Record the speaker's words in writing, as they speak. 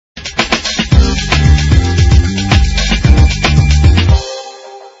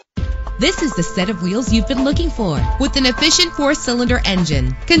This is the set of wheels you've been looking for, with an efficient 4-cylinder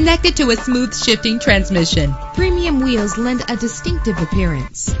engine connected to a smooth shifting transmission. Premium wheels lend a distinctive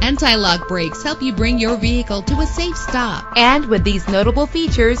appearance. Anti-lock brakes help you bring your vehicle to a safe stop. And with these notable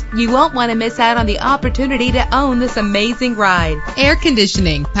features, you won't want to miss out on the opportunity to own this amazing ride. Air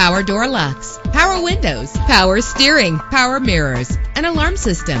conditioning, power door locks, power windows, power steering, power mirrors, an alarm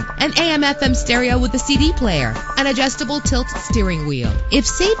system, an AM/FM stereo with a CD player, an adjustable tilt steering wheel. If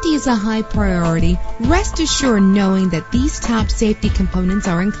safety is a high priority, rest assured knowing that these top safety components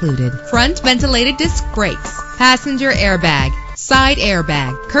are included. Front ventilated disc brakes, passenger airbag, side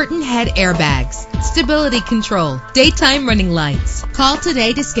airbag, curtain head airbags, stability control, daytime running lights. Call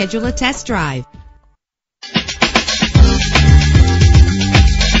today to schedule a test drive.